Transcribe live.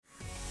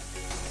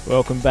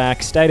Welcome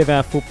back. State of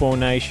our football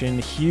nation.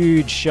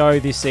 Huge show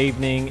this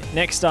evening.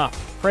 Next up,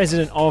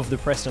 President of the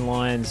Preston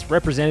Lions,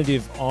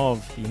 representative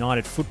of the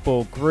United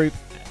Football Group,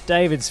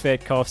 David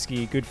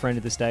Svetkovsky, good friend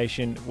of the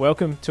station.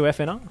 Welcome to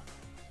FNR.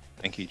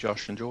 Thank you,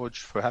 Josh and George,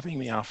 for having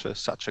me after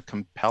such a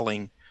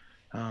compelling...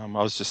 I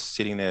was just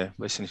sitting there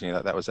listening to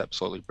that. That was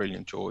absolutely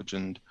brilliant, George.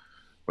 And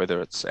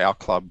whether it's our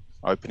club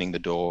opening the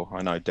door,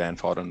 I know Dan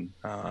Fodden,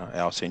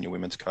 our senior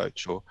women's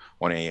coach, or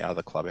any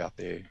other club out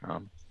there,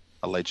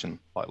 a legend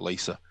like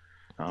Lisa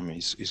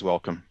is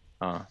welcome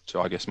to,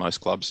 I guess, most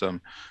clubs.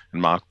 And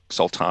Mark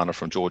Sultana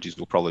from Georgie's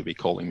will probably be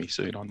calling me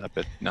soon on that.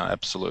 But no,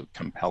 absolute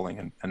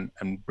compelling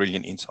and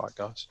brilliant insight,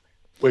 guys.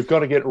 We've got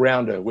to get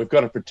around her. We've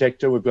got to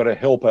protect her. We've got to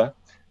help her,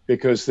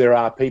 because there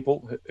are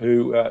people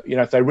who,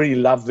 if they really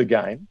love the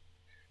game,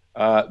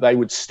 they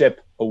would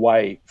step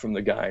away from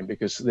the game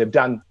because they've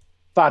done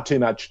far too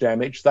much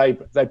damage. They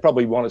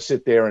probably want to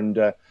sit there and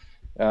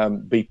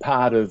be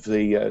part of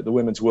the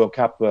Women's World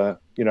Cup,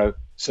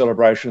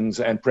 celebrations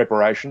and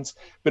preparations.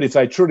 But if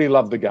they truly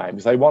love the game,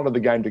 if they wanted the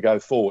game to go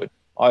forward,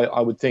 I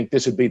would think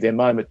this would be their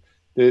moment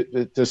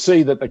to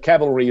see that the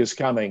cavalry is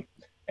coming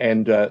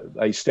and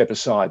they step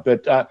aside.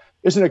 But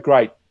isn't it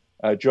great,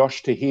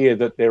 Josh, to hear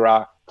that there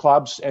are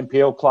clubs,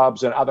 NPL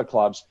clubs and other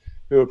clubs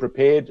who are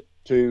prepared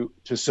to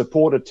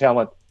support a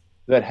talent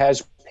that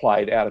has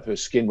played out of her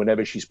skin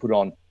whenever she's put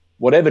on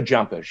whatever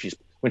jumper.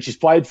 When she's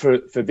played for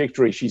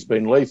Victory, she's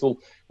been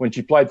lethal. When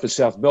she played for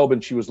South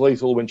Melbourne, she was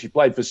lethal. When she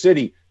played for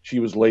City, she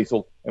was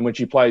lethal. And when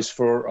she plays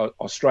for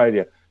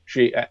Australia,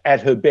 she,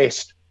 at her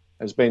best,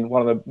 has been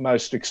one of the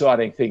most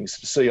exciting things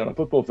to see on a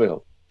football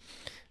field.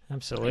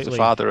 Absolutely. As a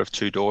father of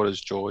two daughters,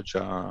 George,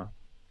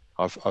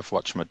 I've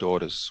watched my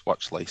daughters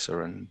watch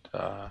Lisa and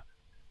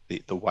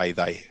the way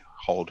they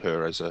hold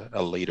her as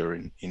a leader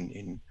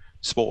in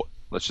sport.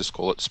 Let's just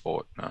call it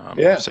sport.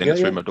 I've seen it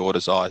through my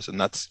daughter's eyes, and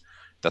that's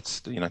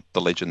the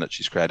legend that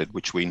she's created,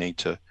 which we need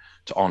to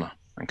honour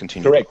and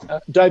continue. Correct,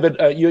 David.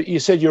 You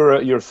said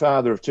you're a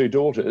father of two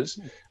daughters.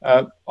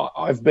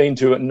 I've been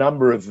to a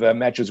number of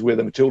matches where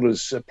the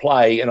Matildas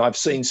play, and I've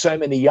seen so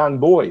many young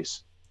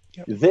boys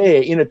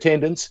there in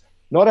attendance,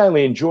 not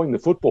only enjoying the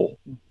football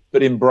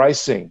but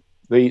embracing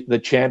the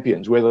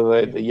champions, whether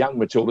they're the young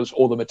Matildas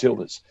or the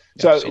Matildas.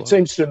 So Absolutely. It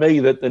seems to me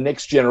that the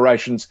next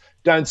generations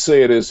don't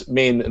see it as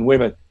men and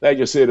women. They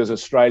just see it as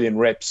Australian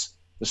reps,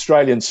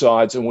 Australian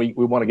sides, and we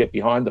want to get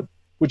behind them,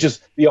 which is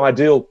the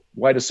ideal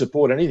way to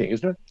support anything,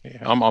 isn't it?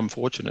 Yeah, I'm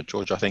fortunate,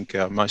 George. I think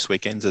most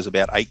weekends there's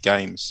about 8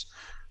 games.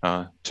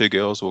 2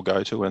 girls will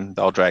go to, and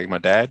they'll drag my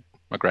dad,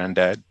 my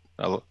granddad,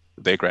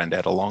 their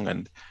granddad along,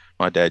 and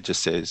my dad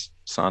just says,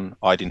 "Son,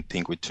 I didn't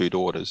think with 2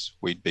 daughters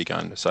we'd be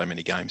going to so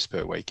many games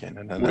per weekend,"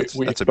 and that's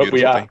a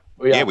beautiful thing.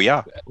 We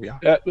are.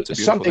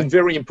 Something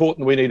very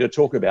important we need to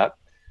talk about.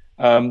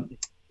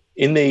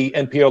 In the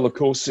NPL, of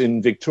course,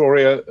 in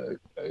Victoria,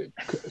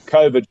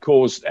 COVID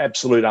caused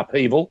absolute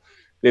upheaval.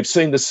 They've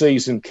seen the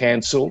season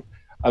cancelled.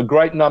 A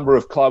great number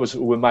of clubs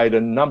were made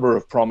a number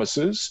of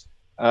promises.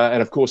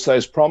 And, of course,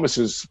 those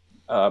promises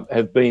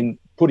have been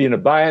put in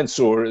abeyance,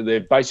 or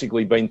they've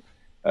basically been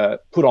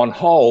put on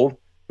hold.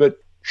 But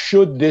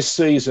should this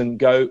season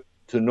go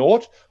to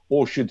naught,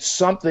 or should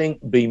something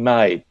be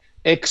made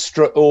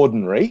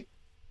extraordinary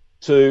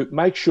to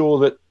make sure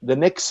that the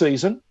next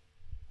season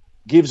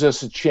gives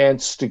us a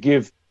chance to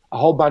give a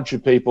whole bunch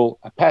of people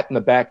a pat in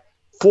the back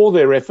for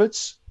their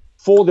efforts,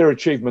 for their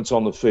achievements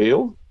on the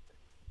field,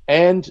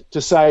 and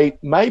to say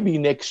maybe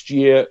next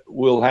year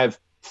we'll have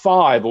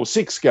 5 or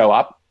 6 go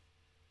up,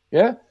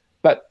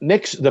 but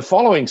the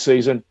following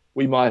season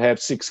we might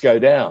have 6 go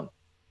down,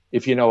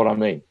 if you know what I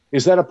mean.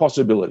 Is that a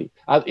possibility?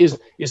 Is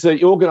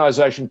the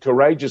organisation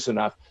courageous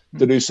enough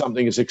to do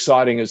something as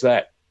exciting as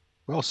that?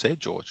 Well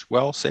said, George.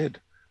 Well said.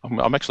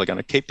 I'm actually going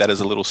to keep that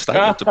as a little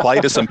statement to play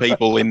to some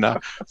people in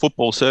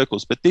football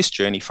circles. But this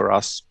journey for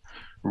us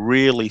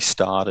really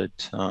started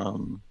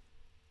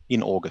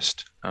in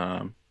August.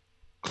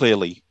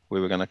 Clearly,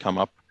 we were going to come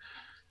up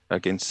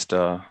against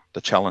the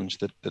challenge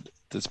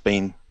that's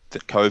been the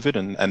COVID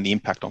and the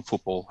impact on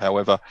football.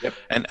 However,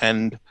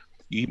 and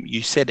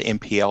you said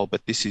NPL,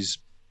 but this is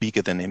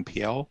bigger than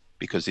NPL,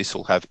 because this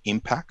will have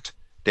impact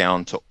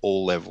down to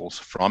all levels,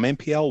 from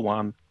NPL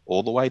 1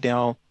 all the way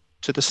down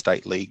to the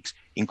state leagues,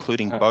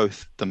 including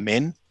both the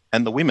men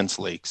and the women's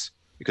leagues.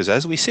 Because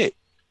as we said,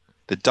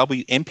 the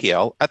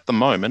WNPL at the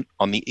moment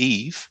on the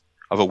eve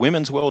of a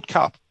Women's World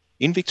Cup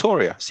in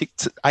Victoria,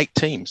 8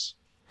 teams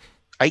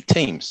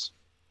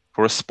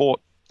for a sport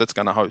that's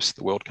going to host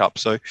the World Cup.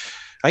 So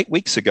 8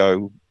 weeks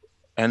ago,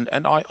 and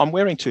I'm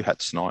wearing 2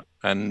 hats tonight.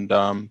 And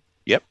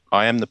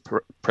I am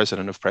the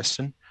president of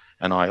Preston,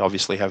 and I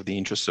obviously have the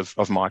interests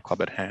of my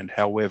club at hand.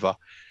 However,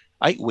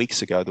 8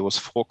 weeks ago, there was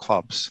 4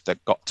 clubs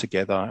that got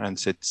together and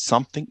said,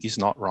 something is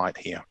not right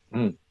here.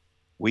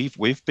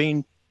 We've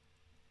been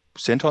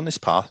sent on this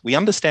path. We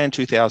understand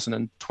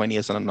 2020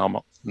 as an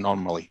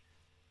anomaly.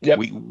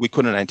 We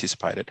couldn't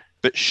anticipate it.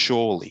 But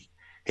surely,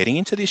 heading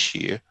into this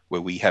year,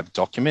 where we have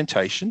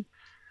documentation,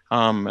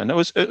 and it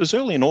was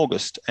early in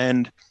August,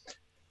 and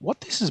what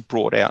this has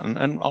brought out,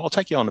 and I'll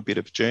take you on a bit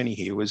of a journey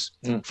here, was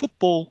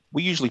football,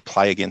 we usually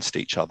play against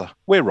each other.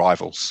 We're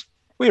rivals.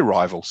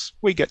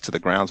 We get to the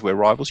grounds, we're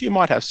rivals. You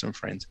might have some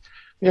friends.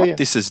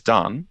 This has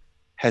done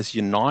has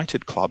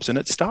united clubs, and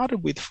it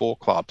started with 4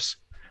 clubs.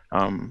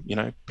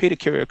 Peter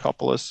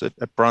Kyriakopoulos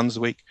at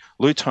Brunswick,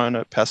 Lou Toner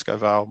at Pascoe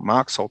Vale,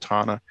 Mark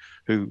Sultana,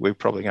 who we're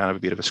probably going to have a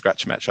bit of a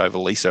scratch match over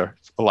Lisa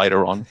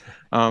later on.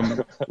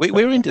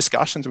 We're in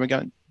discussions and we're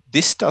going,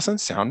 this doesn't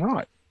sound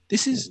right.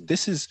 This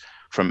is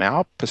from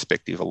our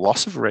perspective, a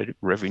loss of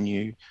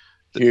revenue.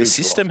 The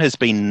system has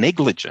been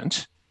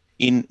negligent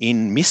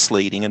in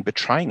misleading and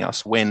betraying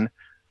us when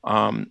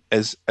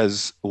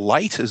as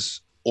late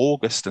as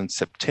August and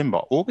September,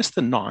 August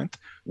the 9th,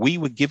 we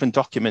were given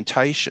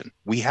documentation.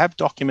 We have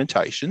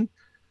documentation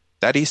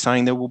that is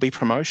saying there will be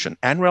promotion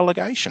and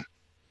relegation.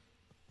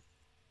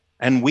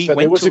 And so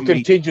there was a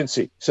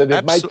contingency. So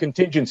they've made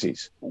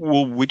contingencies.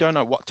 Well, we don't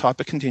know what type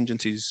of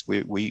contingencies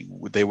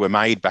they were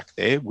made back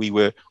there. We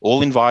were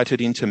all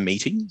invited into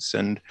meetings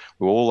and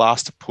we were all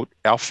asked to put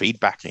our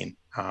feedback in.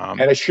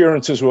 And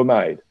assurances were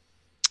made.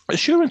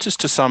 Assurances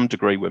to some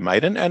degree were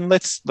made, and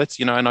let's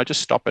and I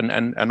just stop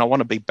and I want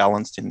to be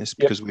balanced in this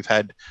because we've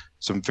had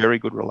some very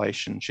good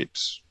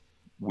relationships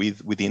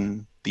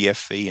within the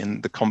FV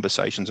and the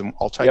conversations, and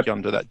I'll take you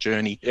onto that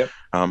journey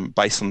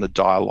based on the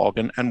dialogue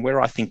and where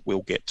I think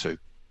we'll get to.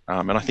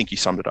 And I think you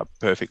summed it up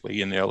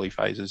perfectly in the early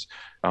phases,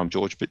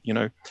 George. But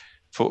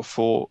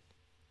for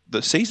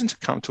the season to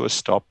come to a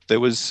stop,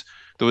 there was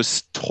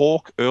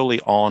talk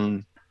early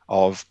on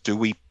of, do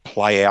we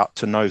play out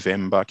to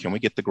November? Can we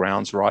get the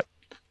grounds right?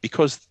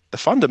 Because the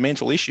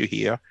fundamental issue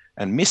here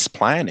and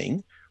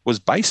misplanning was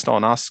based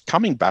on us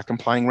coming back and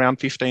playing round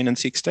 15 and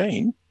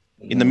 16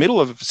 in the middle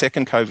of a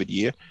second COVID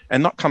year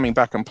and not coming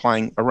back and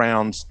playing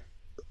around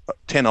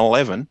 10 or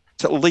 11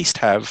 to at least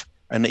have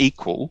an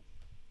equal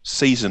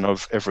season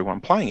of everyone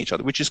playing each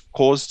other, which has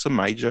caused some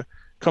major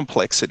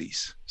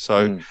complexities.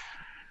 So,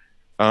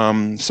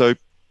 so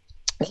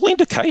all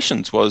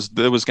indications was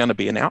there was going to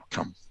be an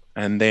outcome.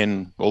 And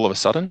then all of a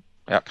sudden,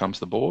 out comes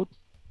the board.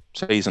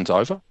 Season's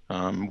over.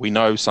 We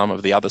know some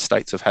of the other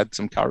states have had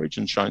some courage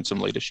and shown some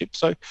leadership.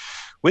 So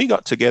we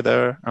got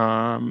together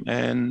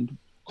and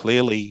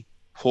clearly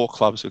 4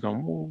 clubs were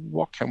going, well,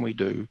 what can we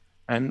do?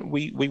 And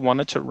we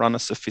wanted to run a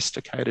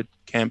sophisticated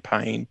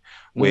campaign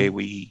where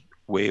we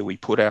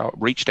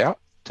reached out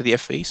to the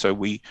FE. So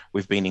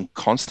we've been in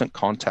constant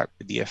contact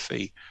with the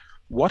FE.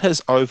 What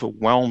has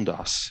overwhelmed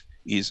us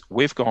is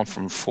we've gone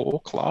from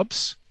 4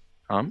 clubs,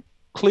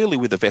 clearly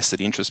with a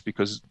vested interest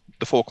because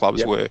the 4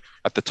 clubs were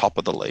at the top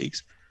of the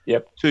leagues,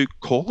 to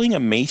calling a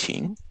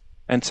meeting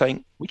and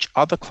saying which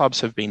other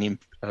clubs have been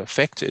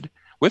affected.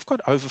 We've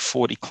got over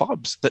 40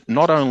 clubs that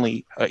not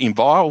only are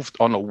involved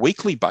on a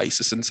weekly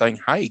basis and saying,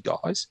 hey,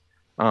 guys,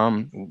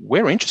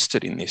 we're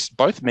interested in this,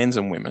 both men's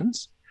and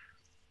women's.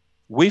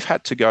 We've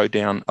had to go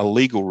down a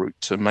legal route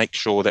to make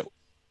sure that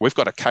we've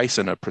got a case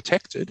and are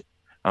protected.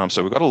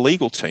 So we've got a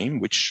legal team,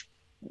 which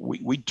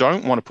we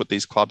don't want to put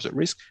these clubs at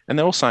risk. And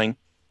they're all saying,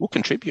 we'll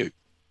contribute.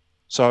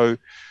 So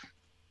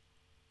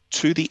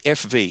to the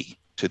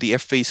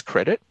FV's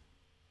credit,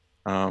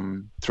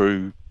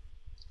 through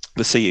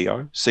the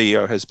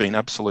CEO has been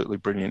absolutely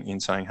brilliant in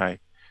saying, hey,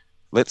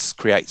 let's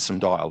create some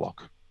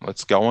dialogue.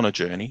 Let's go on a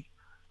journey.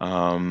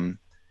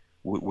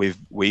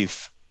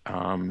 We've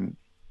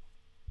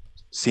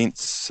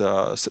since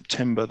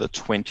September the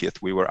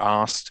 20th, we were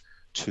asked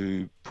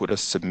to put a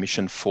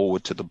submission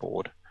forward to the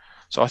board.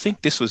 So I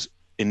think this was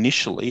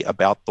initially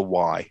about the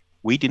why.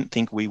 We didn't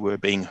think we were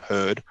being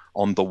heard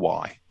on the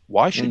why.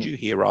 Why should you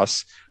hear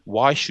us?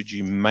 Why should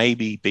you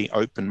maybe be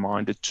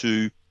open-minded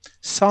to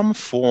some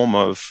form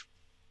of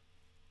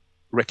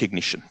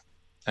recognition?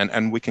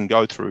 And we can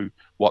go through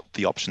what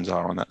the options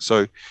are on that.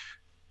 So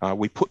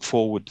we put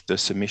forward the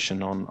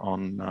submission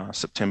on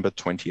September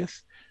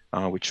 20th,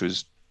 which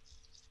was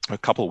a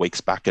couple of weeks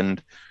back.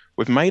 And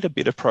we've made a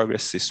bit of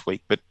progress this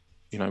week, but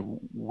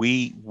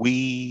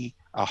we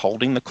are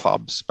holding the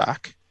clubs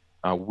back.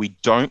 We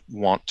don't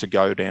want to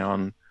go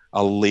down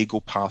a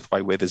legal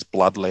pathway where there's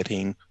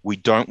bloodletting. We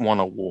don't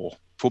want a war.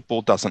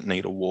 Football doesn't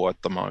need a war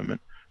at the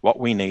moment. What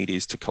we need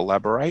is to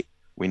collaborate.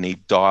 We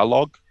need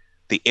dialogue.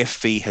 The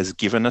FV has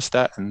given us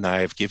that, and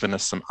they have given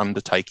us some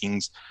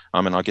undertakings.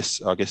 And I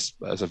guess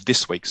as of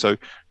this week. So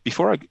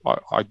before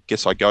I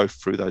guess I go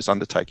through those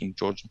undertakings,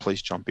 George,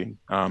 please jump in.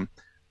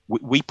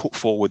 We put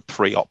forward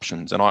 3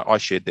 options, and I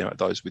shared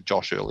those with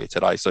Josh earlier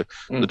today. So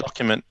the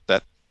document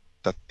that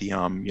the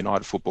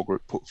United Football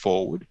Group put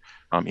forward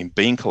in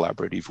being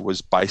collaborative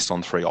was based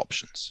on 3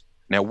 options.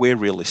 Now, we're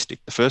realistic.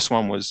 The first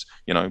one was,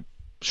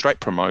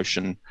 straight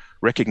promotion,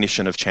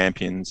 recognition of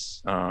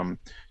champions,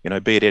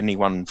 be it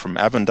anyone from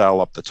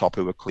Avondale up the top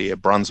who are clear,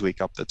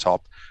 Brunswick up the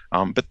top.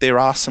 But there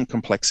are some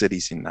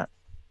complexities in that.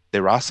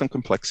 There are some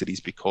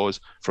complexities because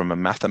from a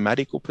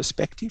mathematical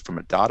perspective, from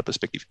a data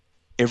perspective,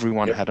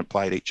 everyone hadn't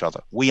played each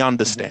other. We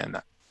understand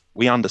that.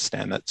 We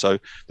understand that. So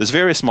there's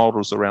various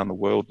models around the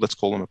world. Let's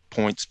call them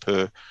points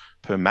per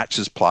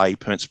matches play,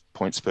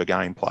 points per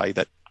game play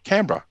that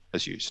Canberra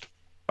has used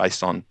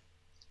based on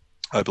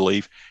I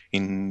believe.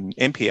 In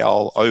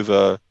NPL,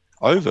 over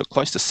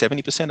close to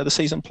 70% of the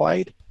season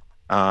played.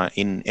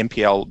 In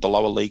NPL, the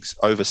lower leagues,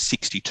 over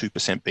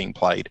 62% being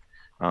played.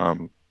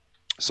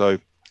 So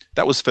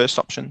that was first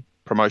option,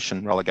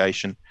 promotion,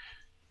 relegation.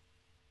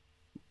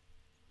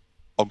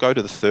 I'll go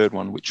to the third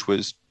one, which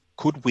was,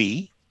 could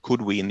we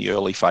in the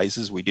early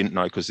phases, we didn't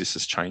know because this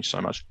has changed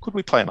so much, could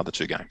we play another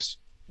 2 games?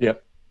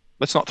 Yep.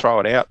 Let's not throw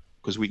it out,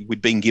 because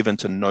we'd been given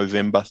to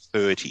November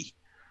 30.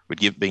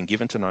 Been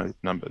given to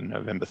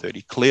November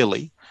 30.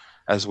 Clearly,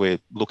 as we're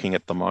looking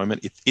at the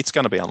moment, it's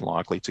going to be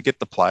unlikely to get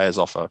the players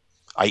off a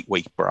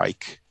 8-week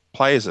break.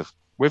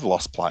 We've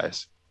lost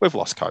players. We've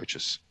lost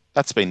coaches.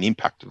 That's been the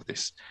impact of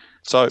this.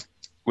 So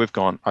we've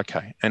gone,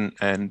 okay. And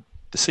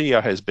the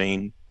CEO has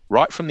been,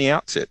 right from the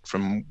outset,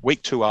 from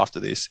week 2 after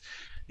this,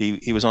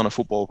 he was on a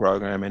football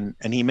program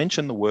and he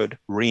mentioned the word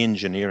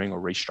re-engineering or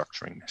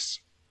restructuring this.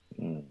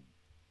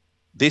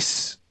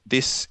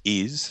 This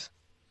is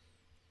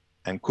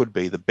and could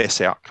be the best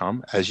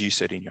outcome, as you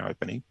said in your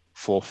opening,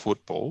 for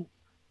football,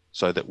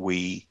 so that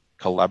we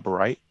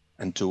collaborate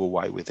and do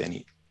away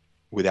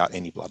without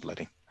any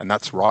bloodletting. And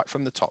that's right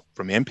from the top,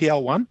 from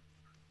NPL 1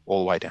 all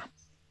the way down.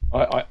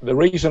 The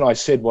reason I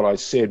said what I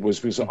said was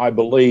because I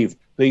believe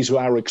these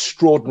are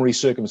extraordinary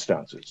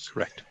circumstances.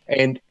 Correct.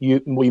 And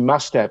we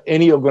must have,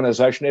 any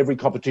organisation, every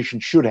competition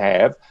should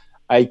have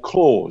a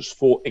clause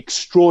for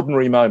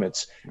extraordinary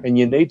moments. And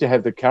you need to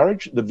have the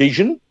courage, the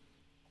vision,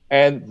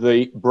 and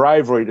the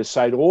bravery to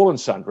say to all and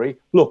sundry,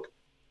 look,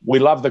 we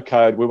love the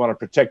code, we want to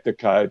protect the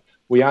code.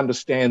 We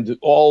understand that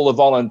all the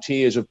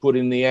volunteers have put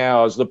in the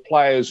hours, the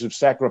players have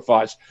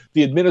sacrificed,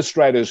 the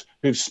administrators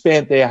who've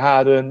spent their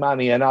hard-earned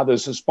money, and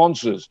others as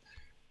sponsors.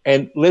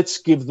 And let's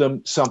give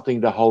them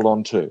something to hold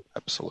on to.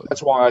 Absolutely.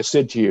 That's why I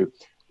said to you,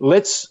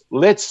 let's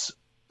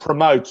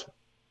promote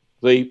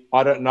the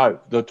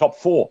top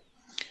 4.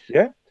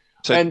 Yeah?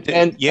 So, and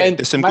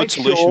there's some good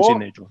solutions in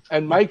there, George.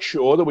 And make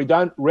sure that we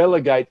don't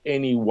relegate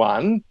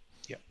anyone.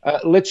 Yeah.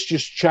 Let's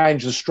just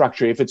change the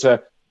structure. If it's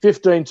a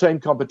 15-team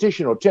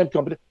competition or 10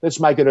 competition, let's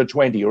make it a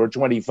 20 or a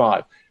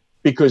 25,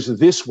 because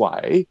this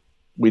way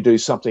we do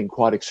something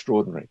quite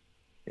extraordinary.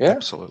 Yeah,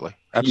 absolutely,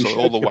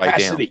 all the way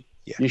down.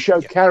 Yeah. You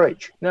show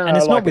courage. And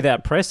it's not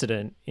without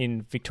precedent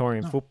in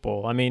Victorian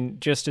football. I mean,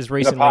 just as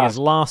recently as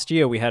last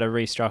year, we had a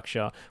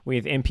restructure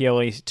with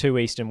NPL 2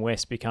 East and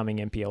West becoming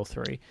NPL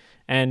 3.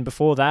 And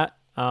before that,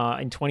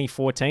 in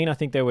 2014, I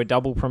think there were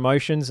double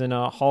promotions and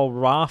a whole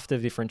raft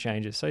of different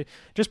changes. So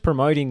just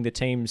promoting the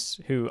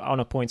teams who, on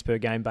a points per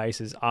game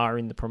basis, are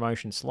in the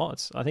promotion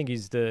slots, I think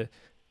is the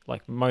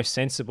most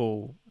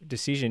sensible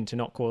decision to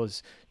not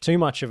cause too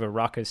much of a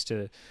ruckus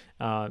to,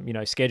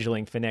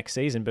 scheduling for next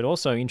season, but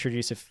also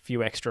introduce a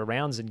few extra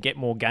rounds and get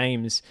more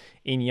games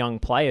in young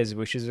players,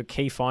 which is a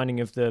key finding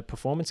of the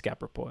performance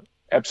gap report.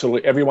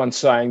 Absolutely. Everyone's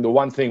saying the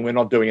one thing we're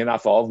not doing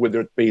enough of, whether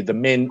it be the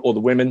men or the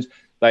women,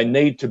 they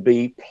need to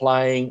be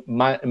playing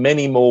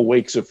many more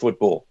weeks of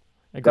football.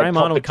 Graham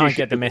Arnold can't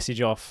get the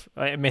message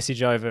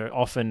over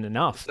often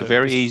enough. It's a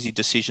very easy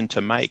decision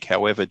to make.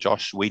 However,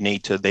 Josh, we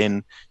need to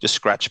then just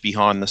scratch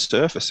behind the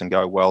surface and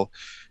go, well,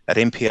 at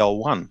NPL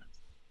 1,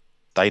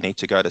 they need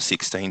to go to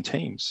 16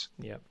 teams.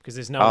 Yeah, because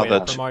there's no way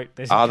to promote.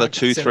 Are the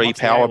 2-3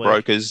 power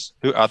brokers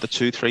who are the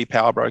 2-3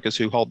 power brokers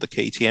who hold the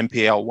key to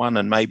NPL 1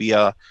 and maybe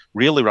are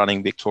really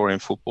running Victorian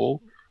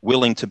football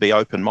willing to be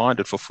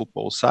open-minded for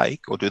football's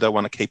sake, or do they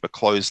want to keep a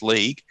closed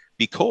league?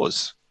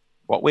 Because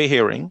what we're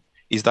hearing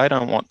is they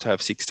don't want to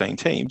have 16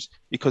 teams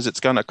because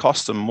it's going to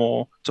cost them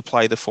more to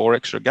play the 4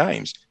 extra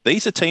games.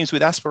 These are teams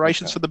with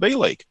aspirations for the B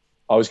League.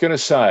 I was going to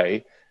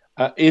say,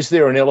 is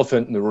there an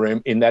elephant in the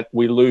room in that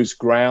we lose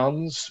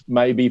grounds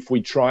maybe if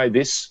we try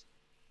this?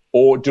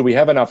 Or do we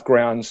have enough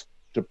grounds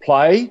to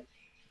play?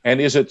 And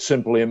is it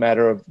simply a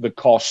matter of the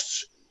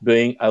costs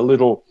being a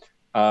little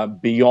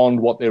beyond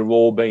what they've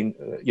all been,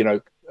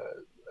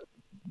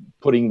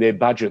 putting their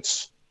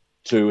budgets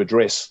to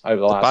address over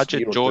the last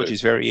budget, year or George, two?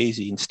 is very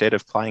easy. Instead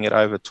of playing it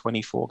over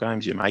 24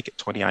 games, you make it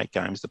 28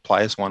 games. The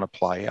players want to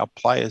play. Our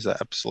players are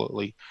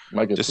absolutely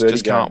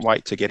just can't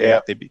wait to get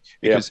out there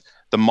because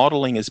the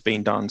modelling has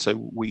been done.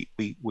 So we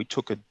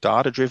took a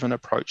data-driven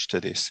approach to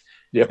this.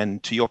 Yep.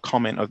 And to your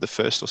comment of the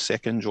first or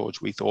second,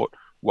 George, we thought,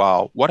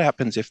 wow, what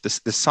happens if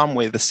there's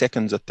somewhere the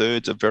seconds or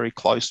thirds are very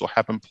close or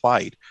haven't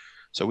played?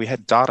 So we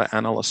had data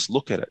analysts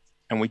look at it,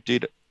 and we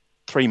did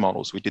 3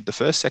 models. We did the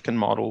first, second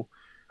model.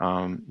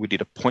 We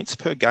did a points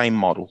per game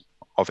model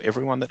of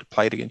everyone that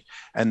played again.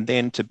 And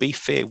then, to be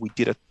fair, we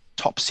did a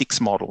top 6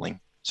 modeling.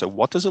 So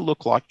what does it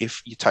look like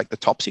if you take the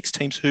top 6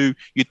 teams who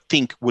you'd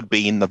think would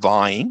be in the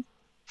vying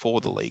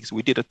for the leagues?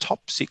 We did a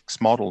top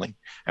 6 modeling.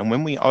 And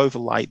when we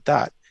overlaid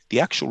that, the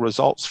actual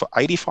results for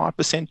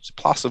 85%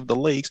 plus of the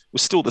leagues were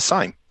still the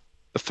same.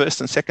 The first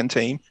and second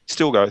team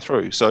still go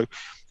through. So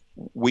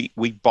we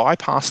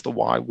bypassed the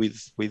why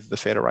with the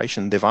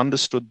federation. They've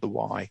understood the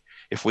why.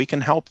 If we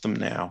can help them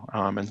now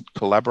and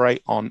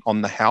collaborate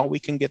on the how we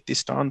can get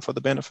this done for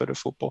the benefit of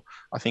football,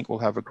 I think we'll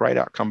have a great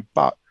outcome.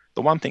 But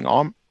the one thing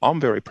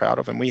I'm very proud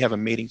of, and we have a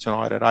meeting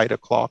tonight at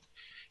 8:00,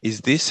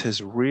 is this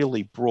has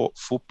really brought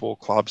football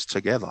clubs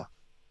together.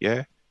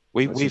 Yeah,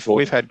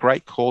 we've had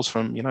great calls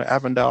from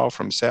Avondale,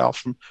 from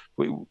South,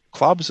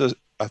 clubs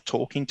are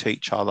talking to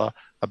each other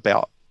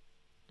about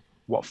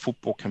what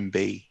football can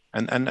be,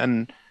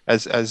 and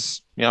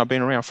as I've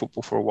been around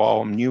football for a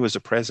while. I'm new as a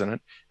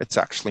president. It's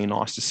actually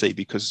nice to see,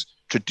 because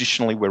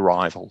traditionally we're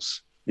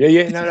rivals. Yeah,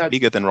 this is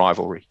bigger than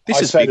rivalry.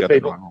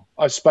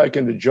 I've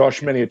spoken to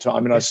Josh many a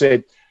time, and I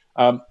said,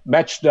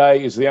 match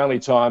day is the only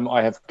time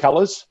I have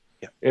colours.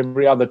 Yeah.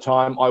 Every other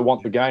time, I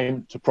want the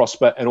game to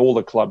prosper and all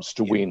the clubs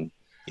to win.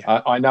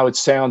 Yeah. I know it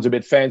sounds a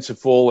bit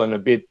fanciful and a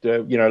bit,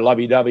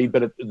 lovey-dovey,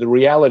 but the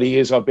reality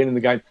is I've been in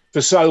the game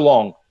for so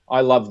long.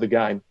 I love the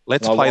game.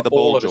 Let's play the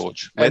ball,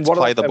 George. Let's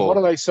play the ball. What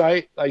do they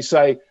say? They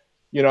say,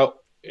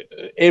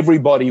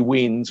 everybody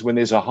wins when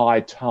there's a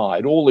high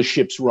tide. All the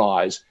ships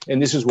rise,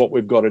 and this is what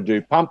we've got to do: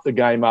 pump the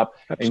game up.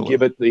 Absolutely. And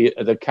give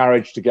it the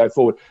courage to go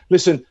forward.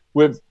 Listen,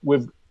 we've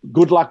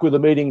good luck with the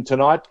meeting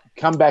tonight.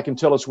 Come back and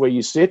tell us where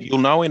you sit. You'll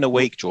know in a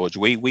week, George.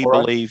 We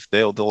believe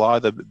there'll be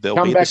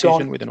a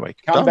decision within a week.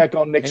 Come back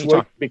on next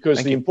week,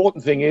 because the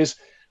important thing is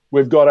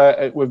we've got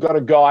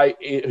a guy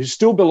who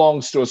still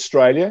belongs to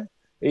Australia.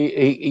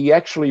 He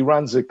actually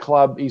runs a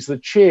club. He's the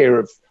chair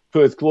of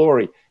Perth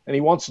Glory, and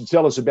he wants to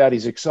tell us about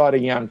his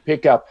exciting young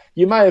pickup.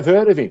 You may have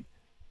heard of him,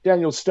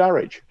 Daniel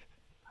Sturridge.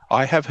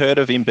 I have heard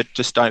of him, but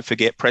just don't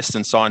forget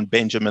Preston signed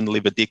Benjamin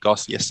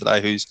Livadikos yesterday,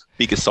 who's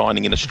biggest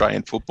signing in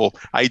Australian football.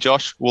 Hey,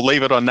 Josh, we'll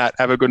leave it on that.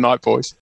 Have a good night, boys.